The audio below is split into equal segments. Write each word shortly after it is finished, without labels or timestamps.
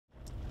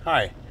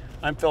Hi,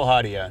 I'm Phil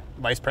Hadia,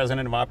 Vice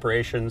President of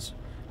Operations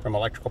from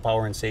Electrical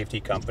Power and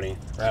Safety Company,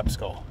 or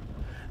EPSCO.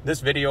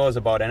 This video is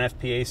about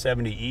NFPA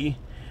 70E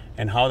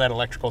and how that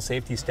electrical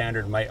safety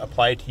standard might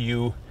apply to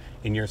you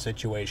in your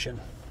situation.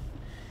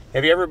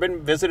 Have you ever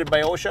been visited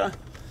by OSHA?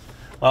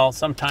 Well,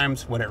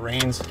 sometimes when it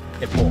rains,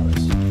 it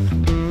pours.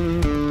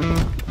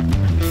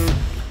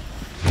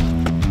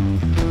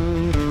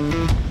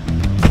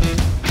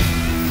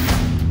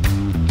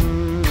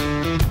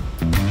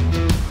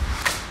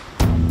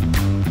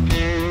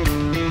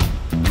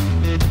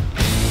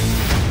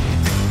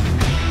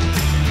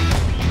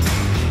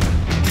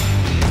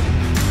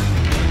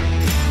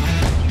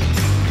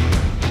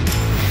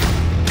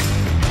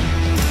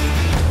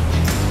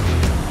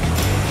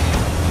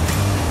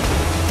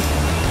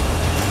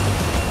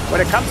 When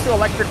it comes to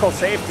electrical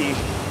safety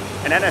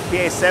and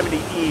NFPA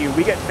 70E,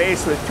 we get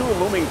faced with two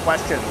looming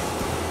questions.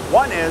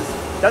 One is,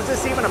 does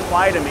this even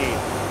apply to me?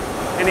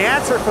 And the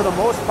answer for the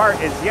most part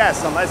is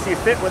yes, unless you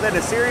fit within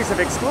a series of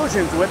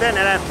exclusions within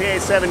NFPA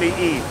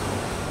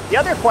 70E. The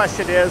other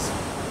question is,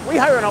 we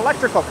hire an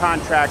electrical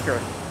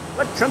contractor.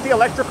 Shouldn't the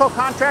electrical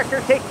contractor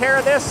take care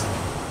of this?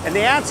 And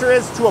the answer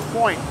is to a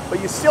point,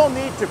 but you still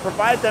need to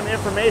provide them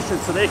information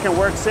so they can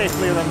work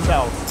safely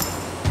themselves.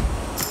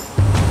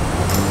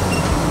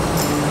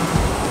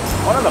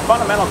 One of the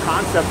fundamental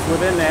concepts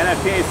within the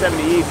NFPA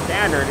 70E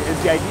standard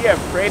is the idea of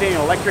creating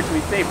an electrically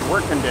safe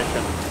work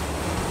condition.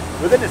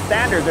 Within the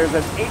standard, there's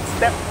an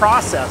 8-step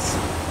process.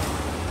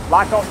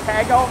 Lockout,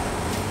 tagout,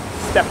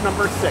 step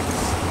number 6.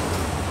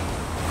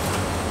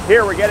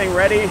 Here we're getting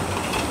ready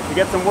to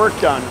get some work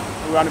done.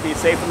 We want to be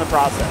safe in the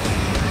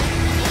process.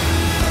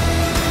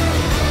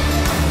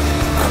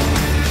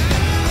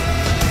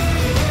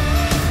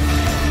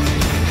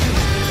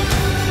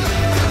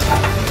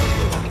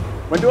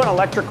 When doing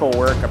electrical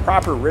work, a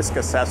proper risk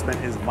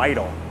assessment is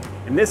vital.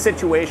 In this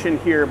situation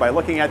here, by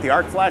looking at the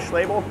arc flash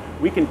label,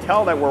 we can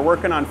tell that we're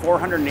working on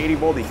 480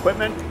 volt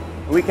equipment.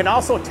 And we can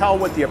also tell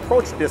what the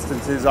approach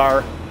distances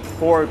are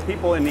for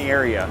people in the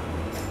area.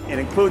 It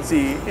includes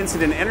the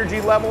incident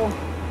energy level,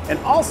 and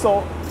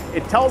also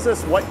it tells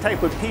us what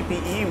type of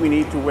PPE we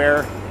need to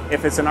wear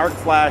if it's an arc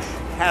flash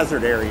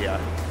hazard area.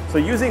 So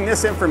using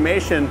this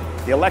information,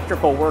 the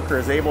electrical worker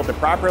is able to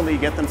properly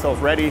get themselves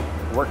ready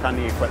to work on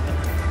the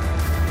equipment.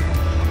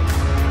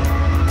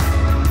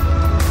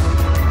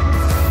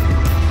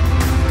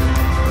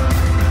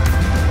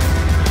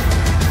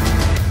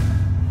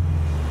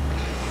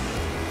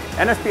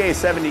 NFPA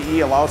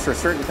 70E allows for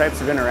certain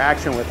types of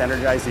interaction with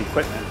energized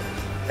equipment.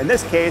 In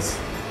this case,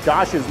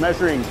 Josh is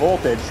measuring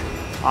voltage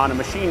on a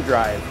machine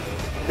drive.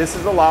 This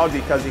is allowed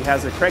because he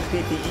has the correct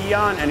PPE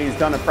on and he's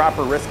done a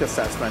proper risk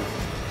assessment.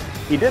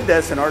 He did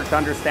this in order to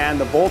understand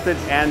the voltage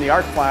and the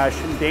arc flash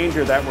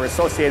danger that were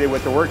associated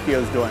with the work he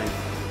was doing.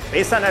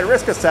 Based on that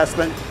risk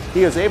assessment,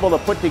 he was able to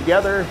put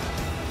together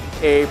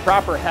a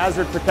proper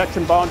hazard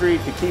protection boundary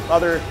to keep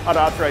other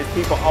unauthorized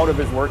people out of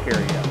his work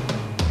area.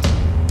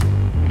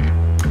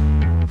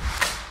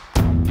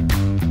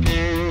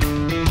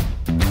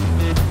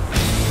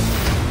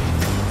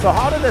 So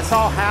how did this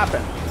all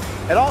happen?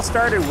 It all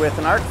started with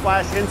an arc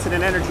flash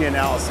incident energy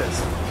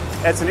analysis.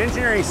 It's an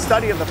engineering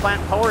study of the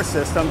plant power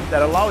system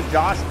that allowed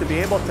Josh to be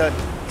able to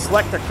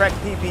select the correct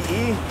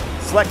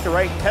PPE, select the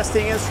right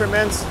testing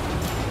instruments,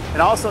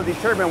 and also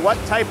determine what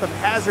type of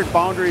hazard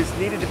boundaries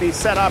needed to be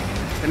set up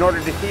in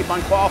order to keep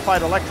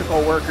unqualified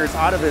electrical workers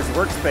out of his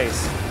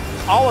workspace.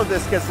 All of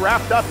this gets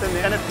wrapped up in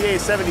the NFPA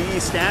 70E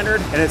standard,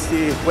 and it's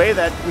the way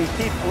that we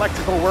keep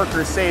electrical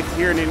workers safe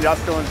here in the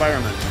industrial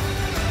environment.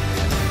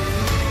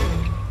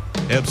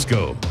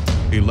 EPSCO,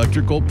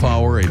 Electrical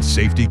Power and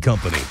Safety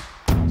Company.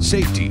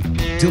 Safety,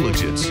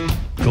 diligence,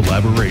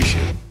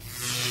 collaboration.